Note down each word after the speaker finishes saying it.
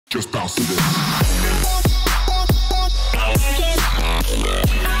Just bounce to this.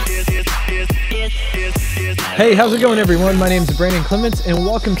 Hey, how's it going, everyone? My name is Brandon Clements, and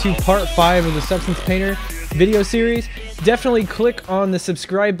welcome to part 5 of the Substance Painter video series. Definitely click on the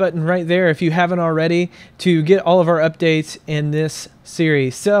subscribe button right there if you haven't already to get all of our updates in this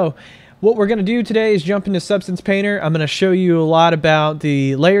series. So what we're going to do today is jump into Substance Painter. I'm going to show you a lot about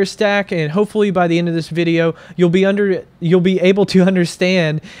the layer stack, and hopefully by the end of this video you'll be able to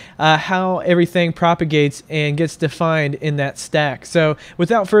understand how everything propagates and gets defined in that stack. So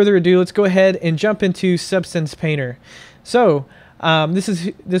without further ado, let's go ahead and jump into Substance Painter. So this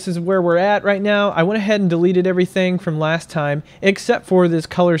is where we're at right now. I went ahead and deleted everything from last time except for this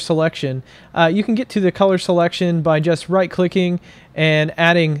color selection. You can get to the color selection by just right clicking and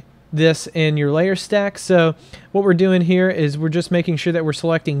adding this in your layer stack. So what we're doing here is we're just making sure that we're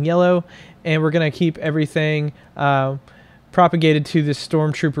selecting yellow, and we're going to keep everything propagated to the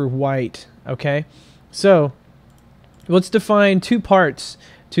Stormtrooper white. Okay, so let's define two parts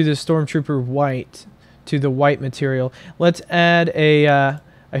to the Stormtrooper white, to the white material. Let's add a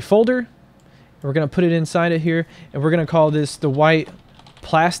folder. We're going to put it inside of here, and we're going to call this the white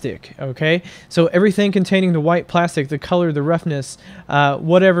plastic. Okay, so everything containing the white plastic, the color, the roughness,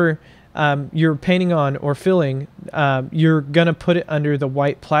 whatever you're painting on or filling, you're gonna put it under the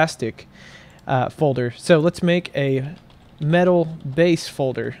white plastic folder. So let's make a metal base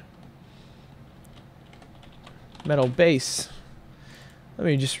folder. Metal base. Let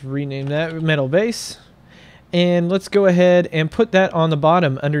me just rename that metal base, and let's go ahead and put that on the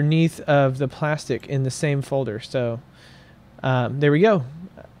bottom underneath of the plastic in the same folder. So there we go.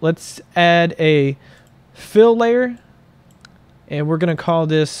 Let's add a fill layer, and we're going to call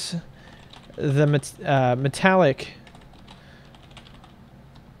this the metallic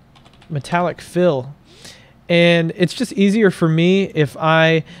fill. And it's just easier for me if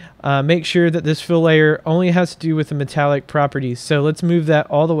I make sure that this fill layer only has to do with the metallic properties. So let's move that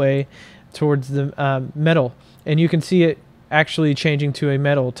all the way towards the metal, and you can see it actually changing to a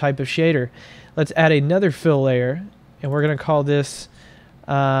metal type of shader. Let's add another fill layer, and we're going to call this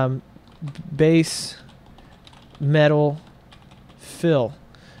base metal fill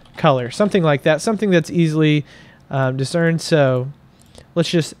color, something like that, something that's easily discerned. So let's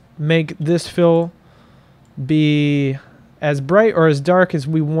just make this fill be as bright or as dark as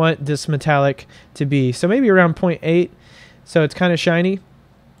we want this metallic to be. So maybe around 0.8, so it's kind of shiny.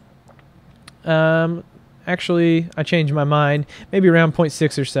 Actually, I changed my mind. Maybe around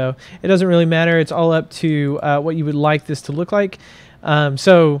 0.6 or so. It doesn't really matter. It's all up to what you would like this to look like.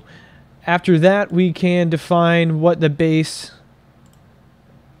 So after that, we can define what the base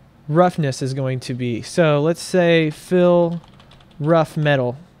roughness is going to be. So let's say fill rough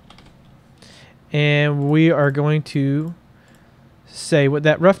metal. And we are going to say what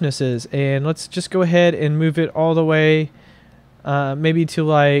that roughness is. And let's just go ahead and move it all the way maybe to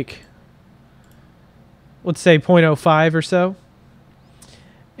like, let's say 0.05 or so.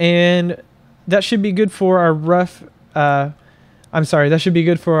 And that should be good for our rough, that should be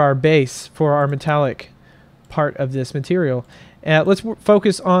good for our base, for our metallic part of this material. Let's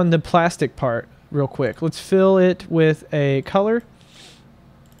focus on the plastic part real quick. Let's fill it with a color.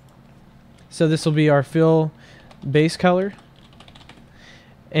 So this will be our fill base color.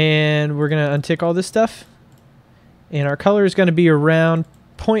 And we're going to untick all this stuff. And our color is going to be around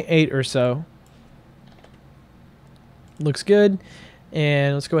 0.8 or so. Looks good.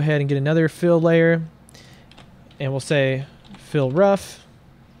 And let's go ahead and get another fill layer, and we'll say fill rough.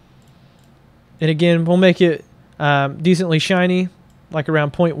 And again, we'll make it decently shiny, like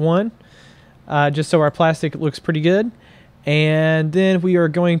around 0.1, just so our plastic looks pretty good. And then we are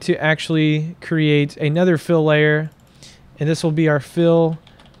going to actually create another fill layer, and this will be our fill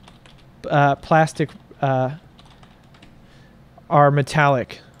plastic, our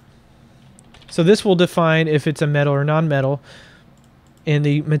metallic. So this will define if it's a metal or non-metal in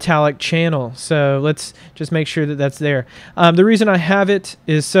the metallic channel. So let's just make sure that that's there. The reason I have it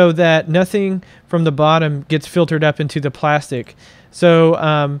is so that nothing from the bottom gets filtered up into the plastic.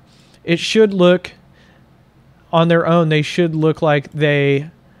 So it should look, on their own, they should look like they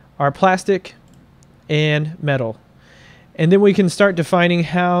are plastic and metal. And then we can start defining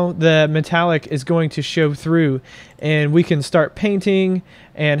how the metallic is going to show through, and we can start painting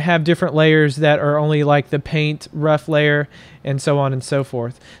and have different layers that are only like the paint rough layer, and so on and so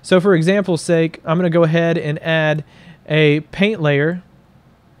forth. So for example's sake, I'm going to go ahead and add a paint layer.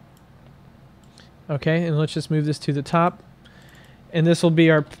 Okay, and let's just move this to the top, and this will be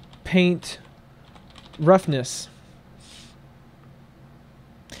our paint roughness.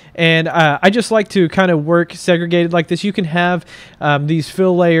 And I just like to kind of work segregated like this. You can have these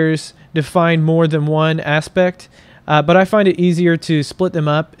fill layers define more than one aspect, but I find it easier to split them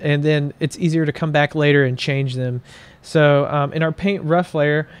up, and then it's easier to come back later and change them. So in our paint rough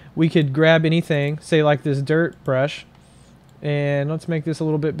layer, we could grab anything, say like this dirt brush, and let's make this a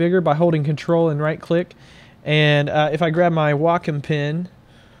little bit bigger by holding Control and right click. And if I grab my Wacom pen,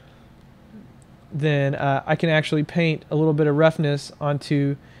 then I can actually paint a little bit of roughness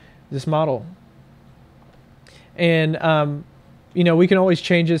onto this model. And you know, we can always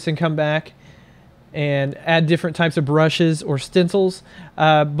change this and come back and add different types of brushes or stencils,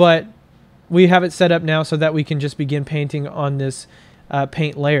 but we have it set up now so that we can just begin painting on this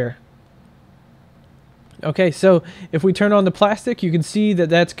paint layer. Okay, so if we turn on the plastic, you can see that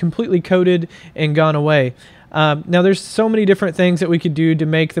that's completely coated and gone away. Now there's so many different things that we could do to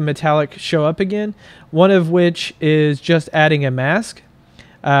make the metallic show up again, one of which is just adding a mask.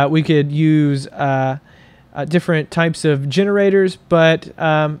 We could use different types of generators, but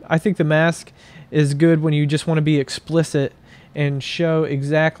I think the mask is good when you just want to be explicit and show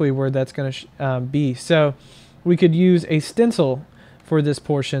exactly where that's going to be. So we could use a stencil for this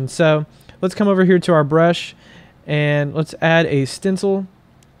portion. So let's come over here to our brush and let's add a stencil,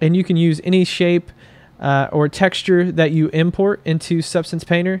 and you can use any shape or texture that you import into Substance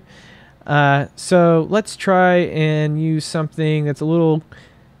Painter. So let's try and use something that's a little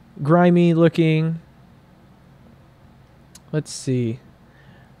grimy looking. Let's see.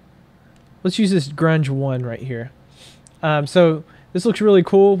 Let's use this grunge one right here. So this looks really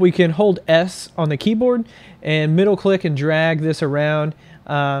cool. We can hold S on the keyboard and middle click and drag this around.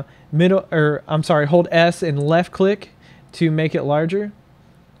 Hold S and left click to make it larger.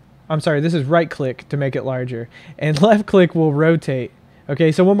 I'm sorry, this is right click to make it larger, and left click will rotate.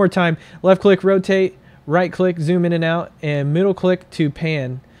 Okay, so one more time: left click, rotate; right click, zoom in and out; and middle click to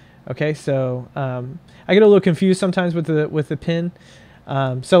pan. Okay, so I get a little confused sometimes with the pen.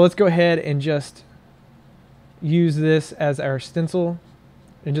 So let's go ahead and just use this as our stencil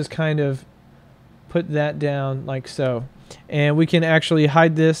and just kind of put that down like so. And we can actually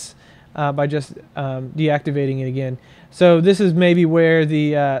hide this by just deactivating it again. So this is maybe where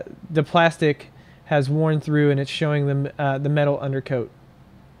the plastic has worn through and it's showing the metal undercoat.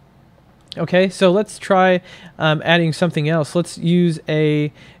 Okay, so let's try adding something else. Let's use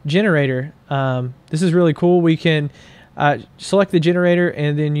a generator. This is really cool. We can select the generator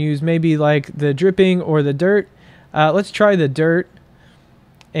and then use maybe like the dripping or the dirt. Let's try the dirt,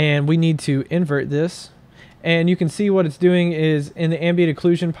 and we need to invert this. And you can see what it's doing is in the ambient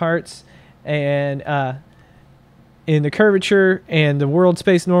occlusion parts and in the curvature and the world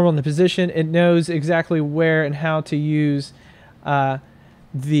space normal and the position, it knows exactly where and how to use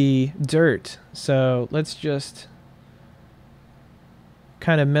the dirt. So let's just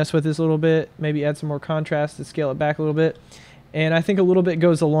kind of mess with this a little bit, maybe add some more contrast to scale it back a little bit. And I think a little bit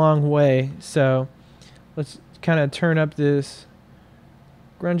goes a long way. So let's kind of turn up this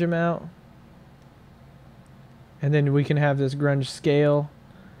grunge amount. And then we can have this grunge scale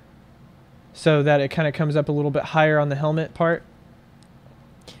so that it kind of comes up a little bit higher on the helmet part.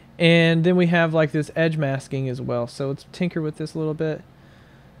 And then we have like this edge masking as well. So let's tinker with this a little bit.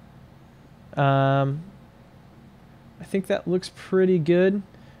 I think that looks pretty good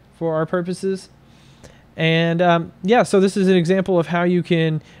for our purposes. And yeah, so this is an example of how you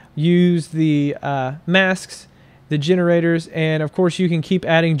can use the masks, the generators, and of course you can keep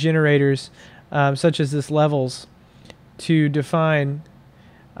adding generators such as this levels to define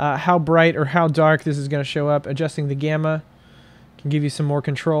how bright or how dark this is going to show up. Adjusting the gamma can give you some more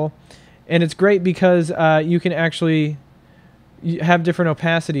control. And it's great because you can actually have different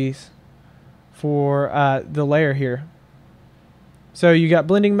opacities for the layer here. So you got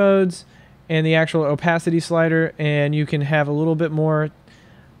blending modes and the actual opacity slider, and you can have a little bit more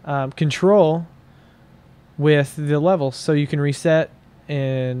control with the levels. So you can reset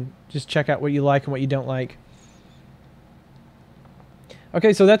and just check out what you like and what you don't like.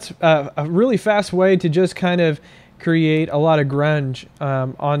 Okay, so that's a really fast way to just kind of create a lot of grunge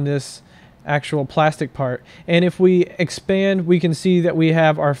on this actual plastic part. And if we expand, we can see that we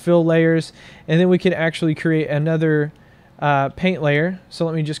have our fill layers, and then we can actually create another paint layer. So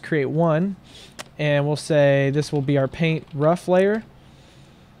let me just create one, and we'll say this will be our paint rough layer.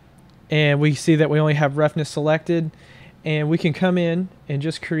 And we see that we only have roughness selected, and we can come in and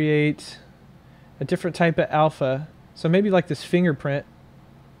just create a different type of alpha. So maybe like this fingerprint.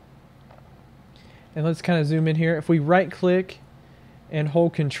 And let's kind of zoom in here. If we right click and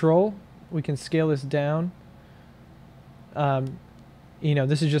hold Control, we can scale this down. You know,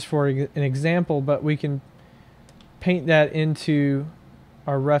 this is just for an example, but we can paint that into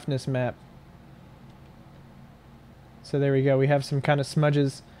our roughness map. So there we go. We have some kind of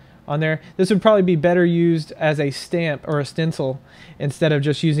smudges on there. This would probably be better used as a stamp or a stencil instead of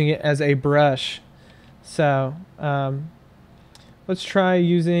just using it as a brush. So let's try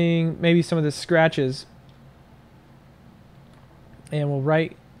using maybe some of the scratches. And we'll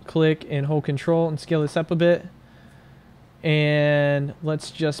right click and hold control and scale this up a bit. And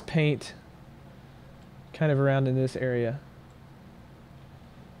let's just paint kind of around in this area.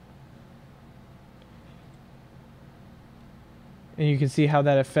 And you can see how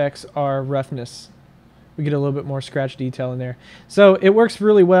that affects our roughness. We get a little bit more scratch detail in there. So it works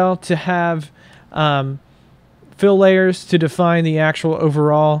really well to have fill layers to define the actual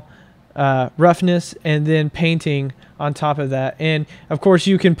overall roughness, and then painting on top of that. And of course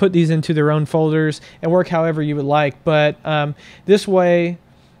you can put these into their own folders and work however you would like, but this way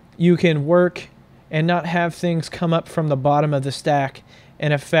you can work and not have things come up from the bottom of the stack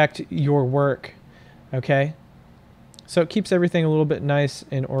and affect your work. Okay, so it keeps everything a little bit nice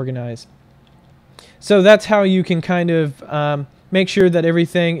and organized. So that's how you can kind of make sure that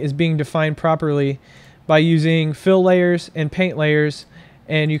everything is being defined properly by using fill layers and paint layers,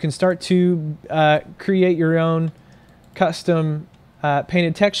 and you can start to create your own custom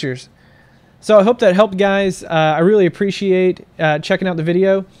painted textures. So I hope that helped, guys. I really appreciate checking out the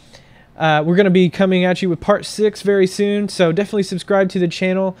video. We're going to be coming at you with part 6 very soon, so definitely subscribe to the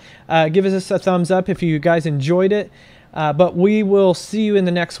channel. Give us a thumbs up if you guys enjoyed it. But we will see you in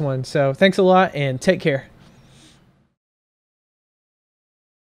the next one. So thanks a lot and take care.